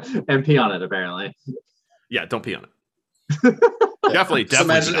 And pee on it, apparently. Yeah, don't pee on it. Definitely don't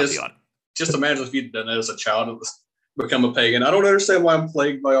pee on it. Just imagine if you'd done it as a child and become a pagan. I don't understand why I'm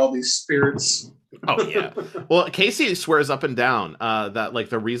plagued by all these spirits. Oh, yeah. Well, Casey swears up and down that, like,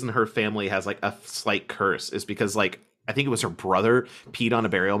 the reason her family has, like, a slight curse is because, like, I think it was her brother peed on a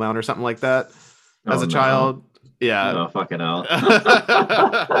burial mound or something like that as a child. Yeah. Oh, fucking hell.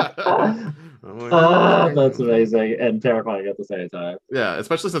 That's amazing and terrifying at the same time. Yeah,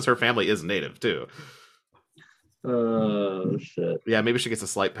 especially since her family is native, too. Oh shit! Yeah, maybe she gets a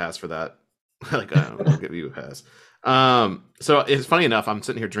slight pass for that. Like, I'll give you a pass. So it's funny enough. I'm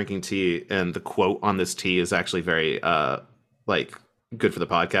sitting here drinking tea, and the quote on this tea is actually very, like, good for the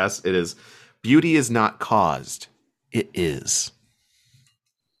podcast. It is, "Beauty is not caused; it is."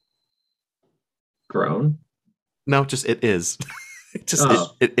 Grown? No, just it is.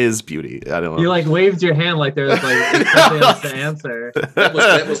 It is beauty. I don't know. You like waved your hand like there was like something else to answer.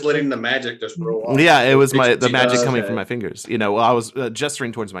 That was letting the magic just roll off. Yeah, it was the magic coming from my fingers. I was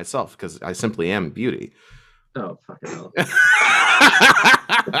gesturing towards myself because I simply am beauty. Oh, fucking hell.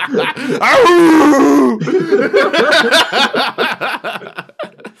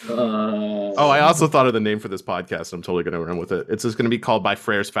 I also thought of the name for this podcast. I'm totally going to run with it. It's just going to be called By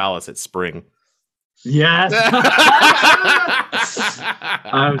Freyr's Phallus. It's spring. Yes.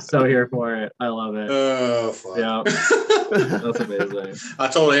 I'm so here for it. I love it. Oh, fuck. Yeah. That's amazing. I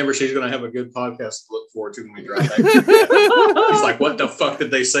told Amber she's going to have a good podcast to look forward to when we drive back. He's like, what the fuck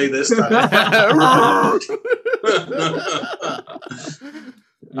did they say this time?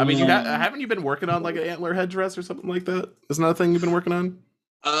 I mean, haven't you been working on like an antler headdress or something like that? Isn't that a thing you've been working on?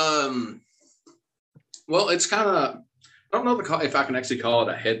 Well, it's kind of, I don't know if I can actually call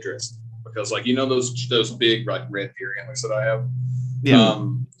it a headdress because, like, those big like red deer antlers that I have. Yeah.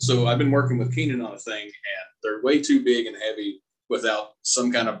 So I've been working with Keenan on a thing, and they're way too big and heavy without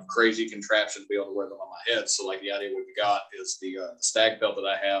some kind of crazy contraption to be able to wear them on my head. So, like, the idea we've got is the stag belt that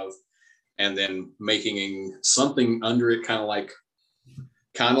I have, and then making something under it, kind of like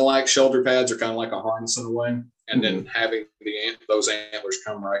shoulder pads or kind of like a harness in a way, and then having those antlers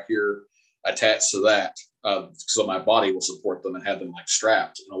come right here attached to that, so my body will support them and have them like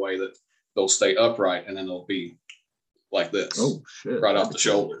strapped in a way that they'll stay upright, and then they'll be like this, right off the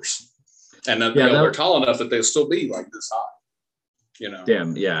shoulders, and then they're tall enough that they'll still be like this high.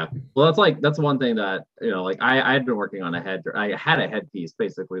 Damn, yeah. Well, that's one thing that like I had been working on I had a headpiece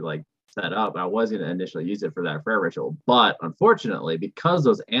basically like set up. I was going to initially use it for that Freyr ritual, but unfortunately, because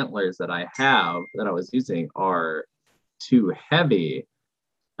those antlers that I have that I was using are too heavy,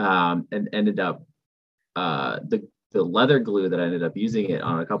 and ended up the leather glue that I ended up using it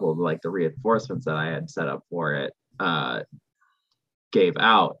on a couple of like the reinforcements that I had set up for it gave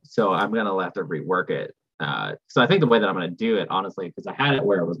out. So I'm gonna have to rework it. So I think the way that I'm gonna do it, honestly, because I had it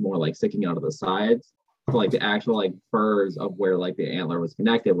where it was more like sticking out of the sides, so like the actual like furs of where like the antler was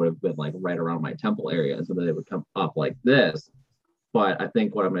connected would have been like right around my temple area, so that it would come up like this. But I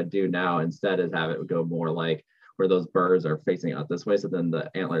think what I'm gonna do now instead is have it go more like where those burrs are facing out this way, so then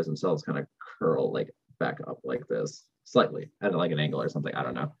the antlers themselves kind of curl like back up like this slightly at like an angle or something. I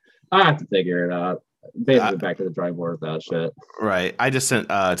don't know. I have to figure it out. Basically, back to the drawing board with that shit. Right. I just sent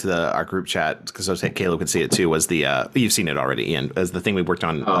to our group chat because I was saying Caleb could see it too. Was the you've seen it already, Ian? As the thing we worked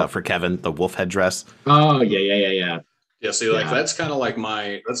on for Kevin, the wolf headdress. Oh yeah. Yeah, see, like that's kind of like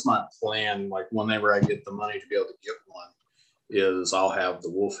my plan. Like whenever I get the money to be able to get one, is I'll have the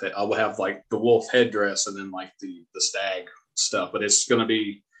wolf head. I'll have like the wolf headdress and then like the stag stuff. But it's gonna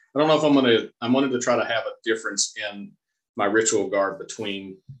be. I don't know if I wanted to try to have a difference in my ritual garb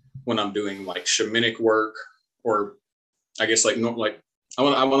between when I'm doing like shamanic work, or I guess like I want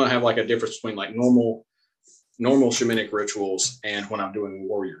to have like a difference between like normal shamanic rituals and when I'm doing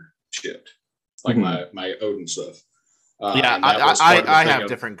warrior shit, like my Odin stuff. I have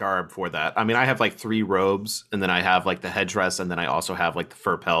different garb for that. I mean, I have like 3 robes, and then I have like the headdress, and then I also have like the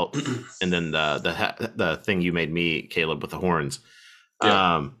fur pelt, and then the thing you made me, Caleb, with the horns.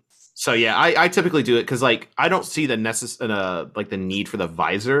 Yeah. So yeah, I typically do it because like I don't see the the need for the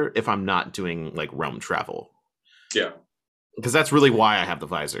visor if I'm not doing like realm travel. Yeah, because that's really why I have the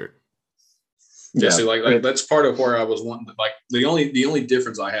visor. Yeah, see, like that's part of where I was wanting to, like the only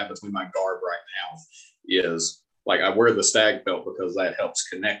difference I have between my garb right now is like I wear the stag belt because that helps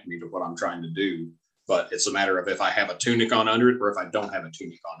connect me to what I'm trying to do. But it's a matter of if I have a tunic on under it or if I don't have a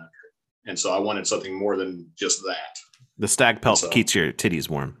tunic on under it. And so I wanted something more than just that. The stag pelt keeps your titties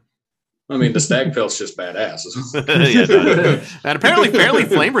warm. I mean, the stag pelt's just badass. And apparently fairly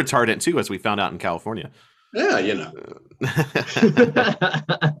flame retardant too, as we found out in California. Yeah, you know.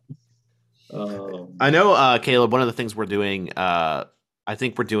 I know, Caleb, one of the things we're doing, I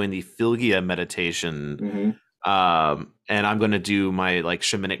think we're doing the Philgia meditation, and I'm going to do my like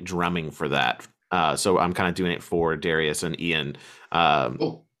shamanic drumming for that. So I'm kind of doing it for Darius and Ian.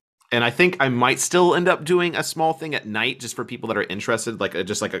 And I think I might still end up doing a small thing at night just for people that are interested, like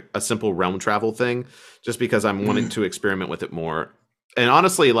just like a simple realm travel thing, just because I'm wanting to experiment with it more. And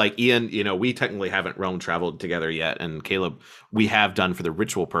honestly, like Ian, you know, we technically haven't realm traveled together yet. And Caleb, we have done for the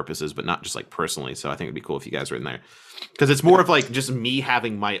ritual purposes, but not just like personally. So I think it'd be cool if you guys were in there, because it's more of like just me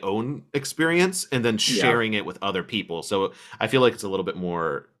having my own experience and then sharing it with other people. So I feel like it's a little bit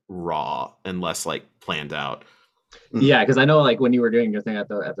more raw and less like planned out. Yeah, because I know like when you were doing your thing at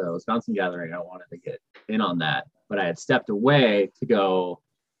the Wisconsin gathering, I wanted to get in on that, but I had stepped away to go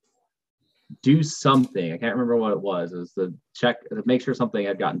do something. I can't remember what it was. It was to make sure something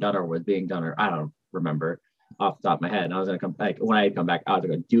had gotten done or was being done, or I don't remember off the top of my head. And I was gonna come back when I had come back out to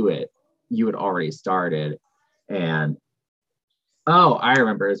go do it. You had already started, and I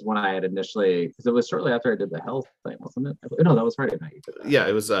remember is when I had initially, because it was shortly after I did the health thing, wasn't it? No, that was Friday night. Yeah,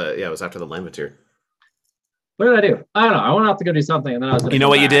 it was. It was after the Lambeter. What did I do? I don't know. I went off to go do something, and then I was. You know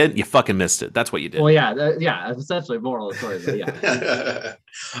what you did? You fucking missed it. That's what you did. Well, yeah. Essentially, moral of the story. But yeah,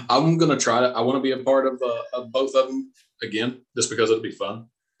 I'm gonna try to. I want to be a part of both of them again, just because it'd be fun,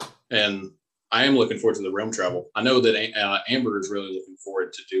 and I am looking forward to the realm travel. I know that Amber is really looking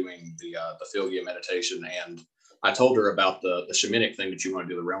forward to doing the Philgia meditation, and I told her about the shamanic thing that you want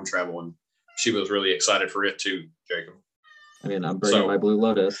to do the realm travel, and she was really excited for it too, Jacob. I mean, I'm bringing my Blue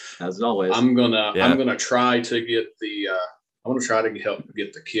Lotus as always. I'm gonna try to get help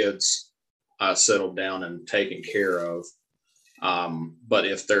get the kids settled down and taken care of. But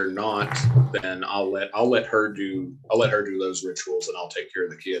if they're not, then I'll let her do those rituals, and I'll take care of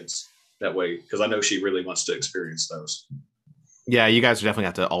the kids that way, because I know she really wants to experience those. Yeah, you guys definitely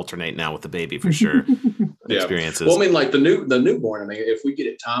have to alternate now with the baby for sure. Experiences. Well, I mean, like the newborn. I mean, if we get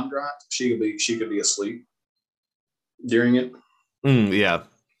it timed right, she could be asleep during it. Yeah.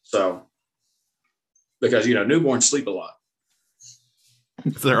 So, because newborns sleep a lot.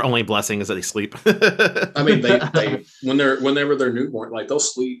 So their only blessing is that they sleep. I mean, they whenever they're newborn, like they'll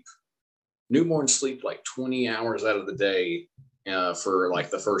sleep. Newborns sleep like 20 hours out of the day for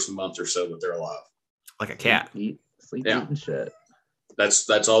like the first month or so that they're alive. Like a cat. Sleep, eat, and shit.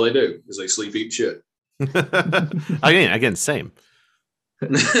 That's all they do is they sleep, eat, shit. Again, same.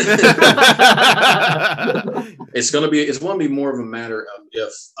 It's gonna be more of a matter of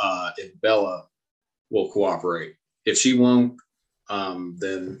if Bella will cooperate. If she won't,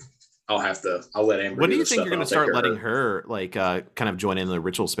 then I'll let Amber. When do you think you're gonna start letting her like kind of join in the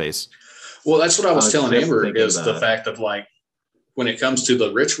ritual space? Well, that's what I was telling Amber, is the fact of like when it comes to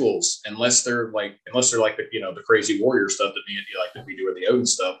the rituals, unless they're like the crazy warrior stuff that we do with the Odin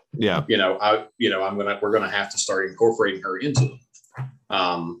stuff. Yeah. We're gonna have to start incorporating her into them.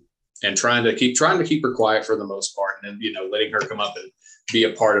 And trying to keep her quiet for the most part, and then letting her come up and be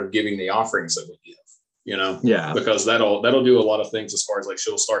a part of giving the offerings that we give. Because that'll do a lot of things as far as like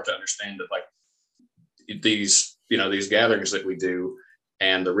she'll start to understand that like these gatherings that we do,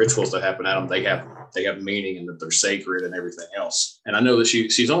 and the rituals that happen at them, they have meaning and that they're sacred and everything else. And I know that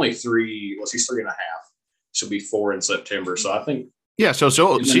she's only 3. Well, she's 3.5. She'll be 4 in September. So I think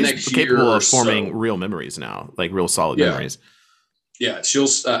she's capable of forming real memories now, like real solid memories. Yeah, she'll,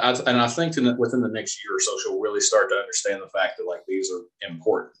 and I think within the next year or so, she'll really start to understand the fact that like these are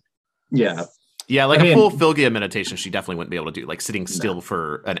important. Yeah. Yeah, like a full Philgia meditation, she definitely wouldn't be able to do, like sitting still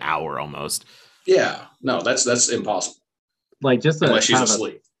for an hour almost. Yeah, no, that's impossible. Like just unless she's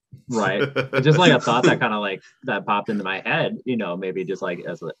asleep. Right. Just like a thought that kind of like that popped into my head, maybe just like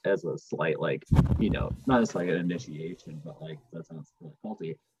as a slight, like, not just like an initiation, but like that sounds really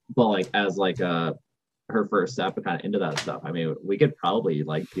culty, but like as like her first step kind of into that stuff. I mean, we could probably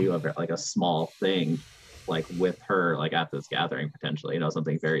like do a small thing like with her like at this gathering potentially,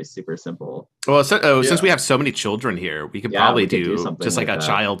 something very super simple. Well, since we have so many children here, we could probably do something just like a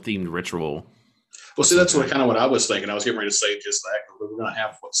child themed ritual. Well, see, that's what I was thinking. I was getting ready to say just that. We're going to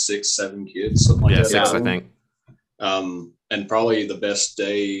have 6, 7 kids, something like that. 6, I think. And probably the best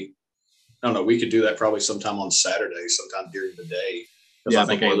day. I don't know. We could do that probably sometime on Saturday, sometime during the day. Because I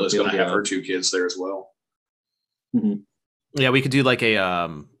think Ayla's going to have her 2 kids there as well. Mm-hmm. Yeah, we could do like a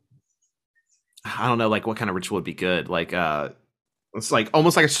I don't know, like what kind of ritual would be good? Like it's like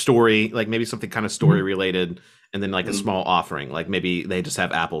almost like a story, like maybe something kind of story related, and then like a small offering. Like maybe they just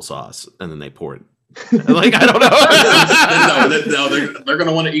have applesauce and then they pour it. Like I don't know. They're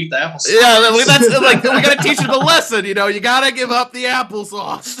gonna want to eat the applesauce. Yeah, that's like we gotta teach them the lesson. You gotta give up the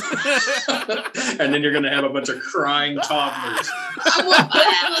applesauce. And then you're gonna have a bunch of crying toddlers. I want the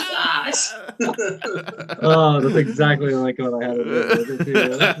applesauce. Oh, that's exactly like what I had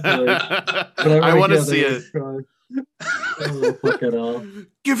in I want to see it. Oh, fuck it all.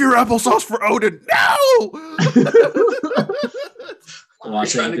 Give your applesauce for Odin. No. You're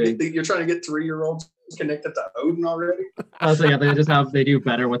trying to get 3-year-olds connected to Odin already. Oh, so yeah, they do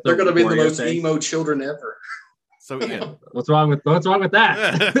better with. They're going to be the most emo children ever. So Ian, what's wrong with that?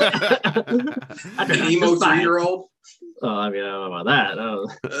 An emo 3-year-old. Oh, I mean, I don't know about that. Oh.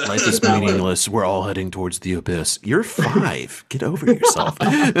 Life is meaningless. We're all heading towards the abyss. You're 5. Get over yourself.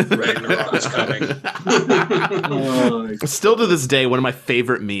 Ragnarok is coming. Still to this day, one of my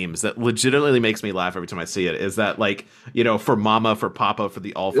favorite memes that legitimately makes me laugh every time I see it is that, like, for mama, for papa, for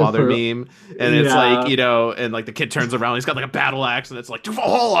the Allfather meme. And it's like, and like the kid turns around, he's got like a battle axe, and it's like,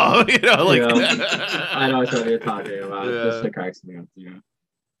 Tuvala! I know what you're talking about. This shit cracks me up,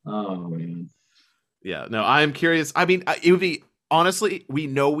 Oh, man. Yeah, no, I'm curious. I mean, it would be, honestly, we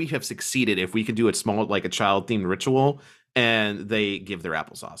know we have succeeded if we can do it small, like a child-themed ritual, and they give their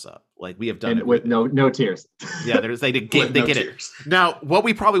applesauce up. Like, we have done it. With no tears. Yeah, they get it. Now, what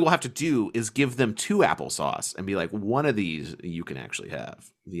we probably will have to do is give them 2 applesauce and be like, one of these you can actually have.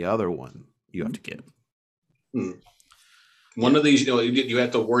 The other one you have to get. One of these, you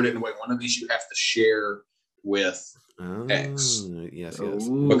have to word it in a way. One of these you have to share with X. Yes.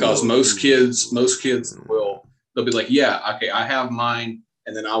 Because most kids they'll be like, yeah, okay, I have mine,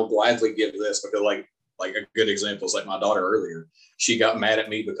 and then I'll gladly give this, because like a good example is like my daughter earlier. She got mad at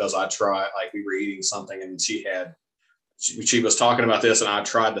me because we were eating something, and she was talking about this, and I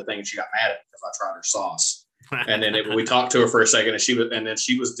tried the thing, and she got mad at me because I tried her sauce. And then we talked to her for a second, and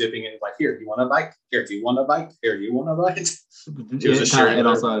she was dipping in, like, here, you want a bite? Here, do you want a bite? Here, you want a bite? She was just sharing. And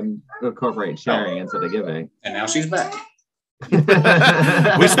also incorporate sharing instead of giving. And now she's back. We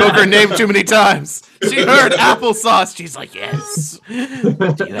spoke her name too many times. She heard applesauce. She's like, yes. Do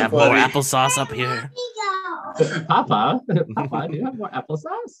you have more applesauce up here? Papa, do you have more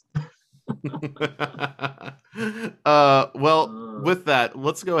applesauce? With that,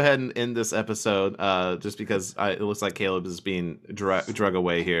 let's go ahead and end this episode, just because it looks like Caleb is being drug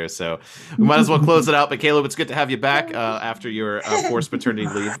away here, so we might as well close it out. But Caleb, it's good to have you back after your forced paternity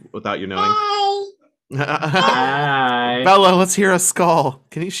leave without you knowing. Hi. Bella, let's hear a skull.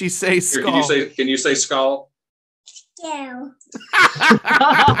 Can you say skull? Can you say skull? Yeah.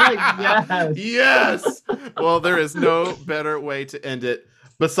 Yes. Well, there is no better way to end it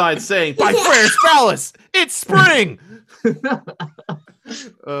besides saying, by Freyr's Phallus, it's spring!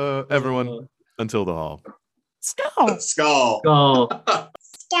 Everyone, until the hall. Skull. Skull.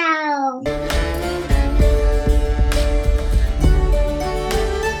 Skull.